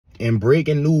And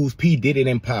breaking news, P Diddy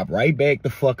done pop right back the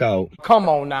fuck out. Come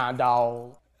on now,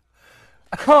 dog.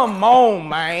 Come on,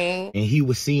 man. And he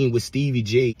was seen with Stevie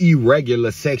J,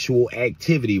 irregular sexual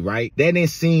activity, right? That didn't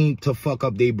seem to fuck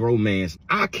up their bromance.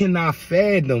 I cannot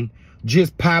fathom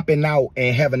just popping out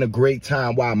and having a great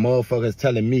time while motherfuckers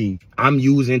telling me I'm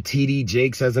using TD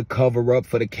Jakes as a cover-up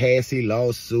for the Cassie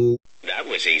lawsuit. That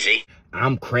was easy.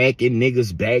 I'm cracking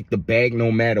niggas back to back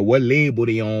no matter what label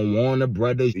they on. Warner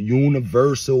Brothers,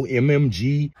 Universal,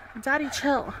 MMG. Daddy,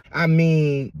 chill. I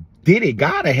mean, Diddy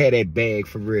gotta have that bag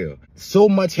for real. So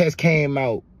much has came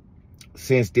out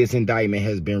since this indictment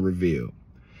has been revealed.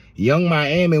 Young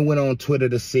Miami went on Twitter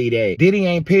to say that Diddy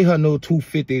ain't pay her no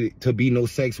 $250 to be no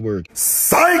sex worker.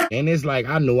 Psych! And it's like,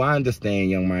 I understand,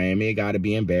 Young Miami. It gotta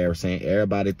be embarrassing.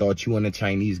 Everybody thought you and a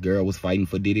Chinese girl was fighting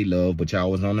for Diddy love, but y'all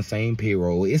was on the same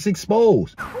payroll. It's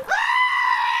exposed.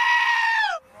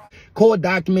 Court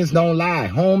documents don't lie.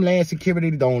 Homeland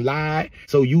Security don't lie.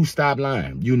 So you stop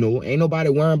lying. You know, ain't nobody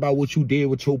worrying about what you did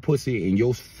with your pussy in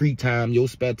your free time, your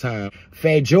spare time.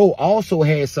 Fat Joe also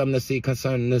had something to say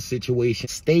concerning this situation,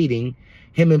 stating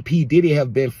him and P. Diddy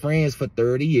have been friends for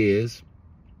 30 years.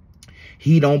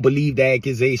 He don't believe the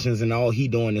accusations and all he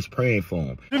doing is praying for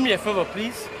him. Do me a favor,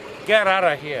 please. Get out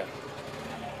of here.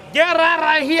 Get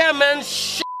out of here, man.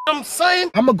 Shit, I'm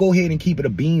saying. I'm gonna go ahead and keep it a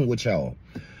bean with y'all.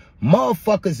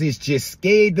 Motherfuckers is just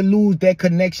scared to lose that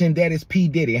connection that is P.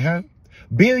 Diddy, huh?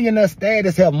 Billionaire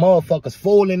status have motherfuckers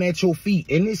falling at your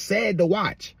feet, and it's sad to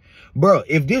watch. Bro,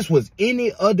 if this was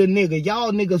any other nigga,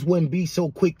 y'all niggas wouldn't be so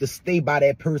quick to stay by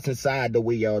that person's side the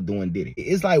way y'all doing Diddy.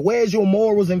 It's like, where's your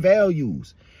morals and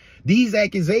values? These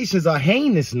accusations are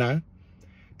heinous now.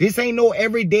 This ain't no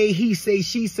everyday he say,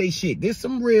 she say shit. This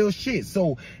some real shit.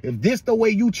 So if this the way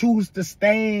you choose to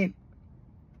stand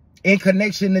in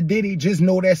connection to Diddy, just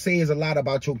know that says a lot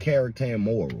about your character and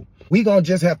moral. We gonna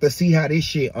just have to see how this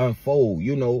shit unfold,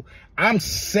 you know. I'm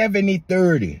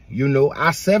 70-30, you know. I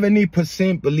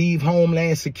 70% believe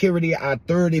Homeland Security. I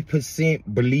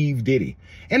 30% believe Diddy.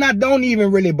 And I don't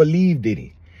even really believe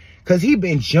Diddy. Cause he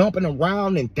been jumping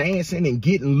around and dancing and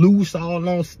getting loose all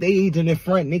on stage and in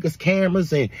front of niggas'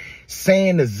 cameras and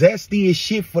saying the zestiest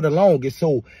shit for the longest.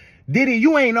 So Diddy,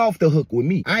 you ain't off the hook with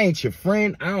me. I ain't your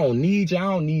friend. I don't need you. I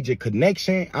don't need your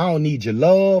connection. I don't need your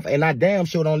love. And I damn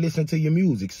sure don't listen to your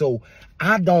music. So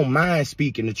I don't mind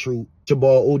speaking the truth. It's your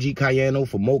boy OG Cayano.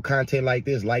 For more content like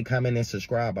this, like, comment, and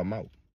subscribe. I'm out.